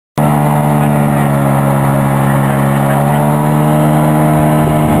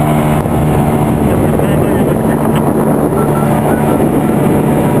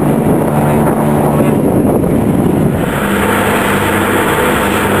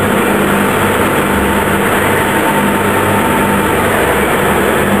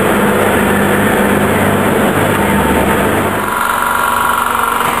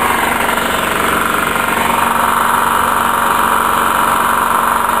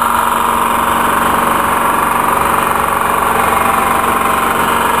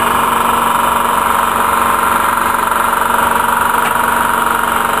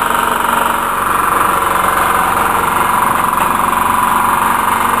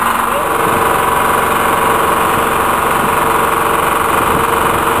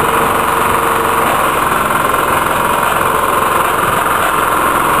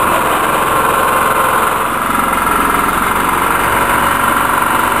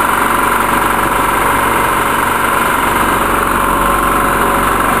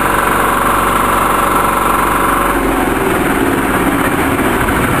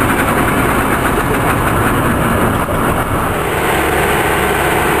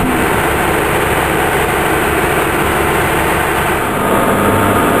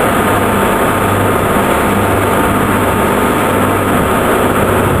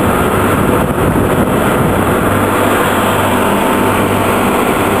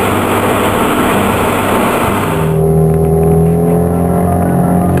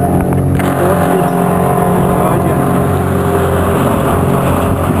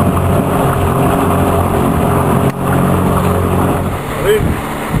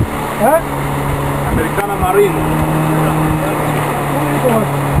Americana Marine.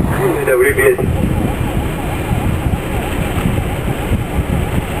 WPS.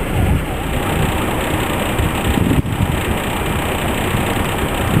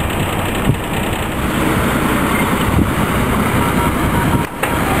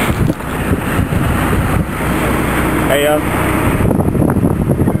 Hey,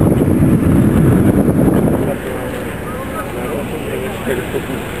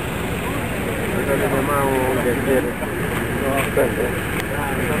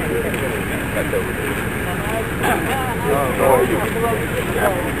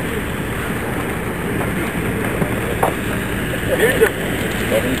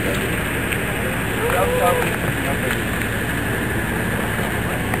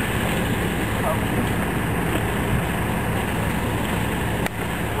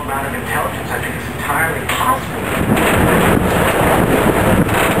 amount of intelligence, I think it's entirely possible.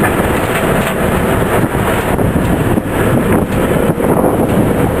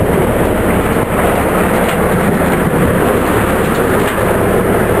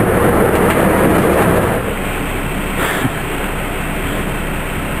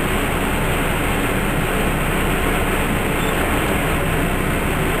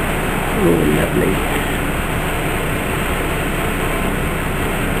 Lovely.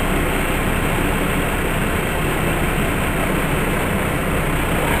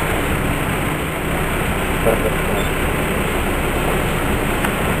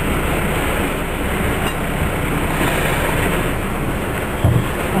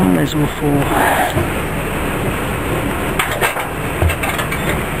 Oh, there's all four.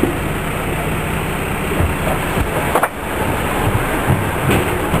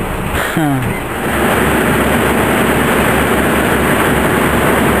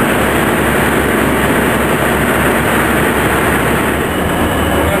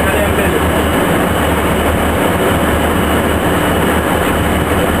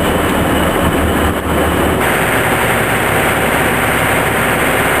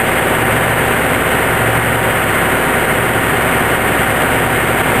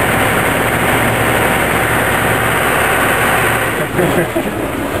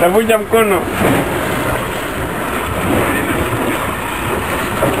 Navunja mkono.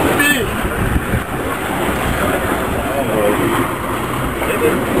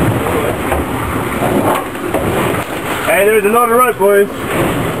 Hey, there's another rope, boys.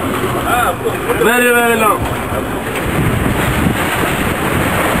 Very, very long.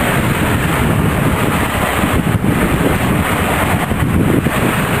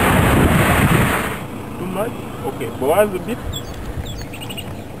 Too much? Okay, boys, a bit.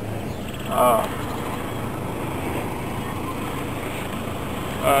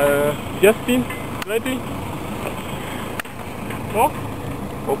 Justin, ready? No?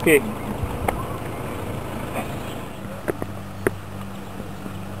 Okay.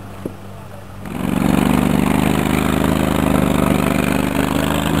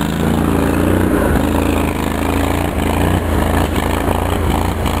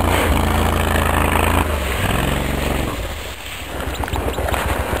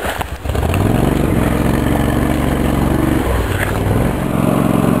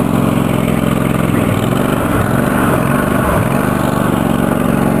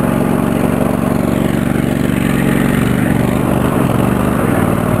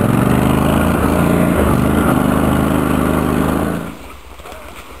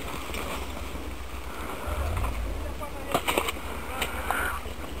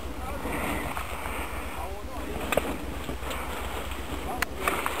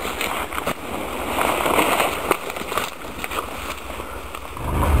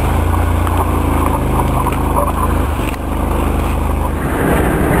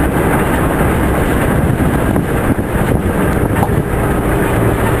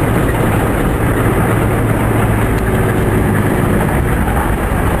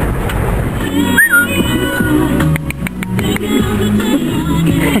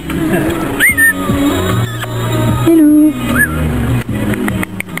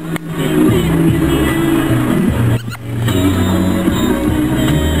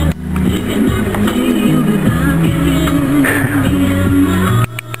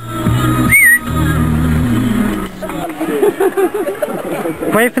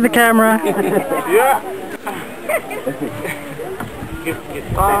 Wait for the camera. Yeah.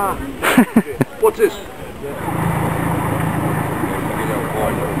 What's this?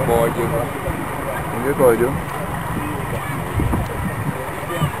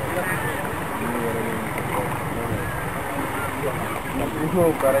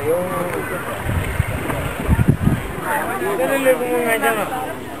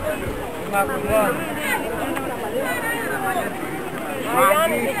 Hello,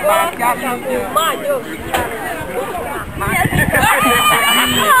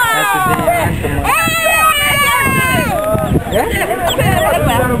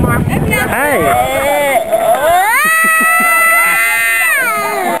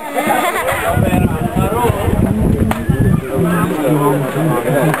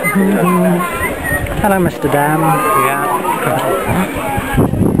 Mr. Dam.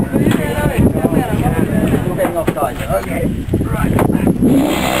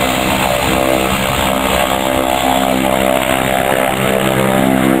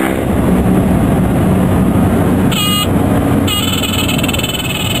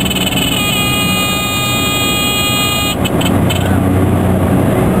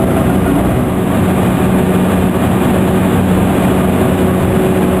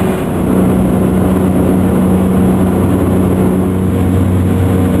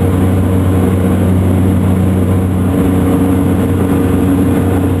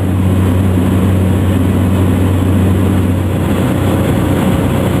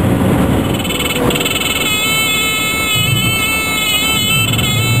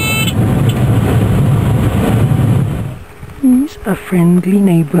 These are friendly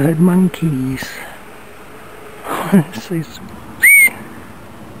neighborhood monkeys. So sweet.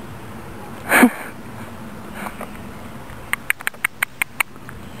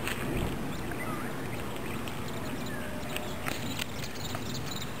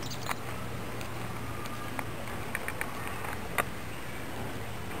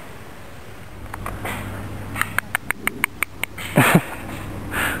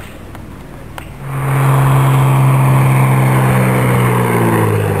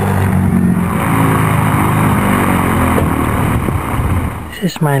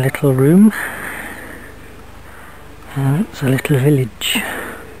 This is my little room, and it's a little village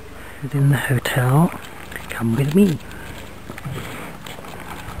within the hotel. Come with me.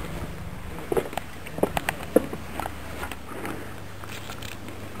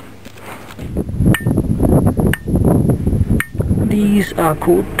 These are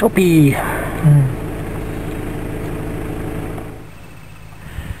called topi.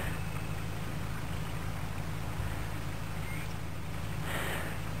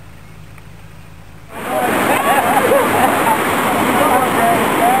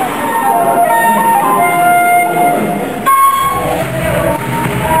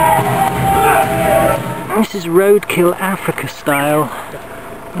 This is roadkill Africa style.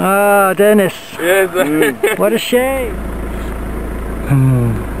 Ah, Dennis. Yes. What a shame.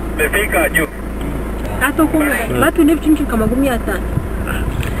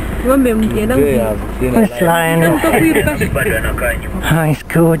 This lion. Oh, he's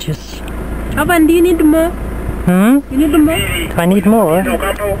gorgeous. Do you need more? Hmm? You need more? Do I need more?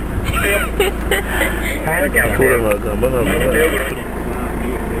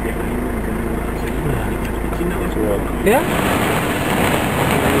 Yeah?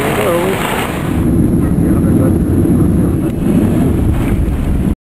 Hello.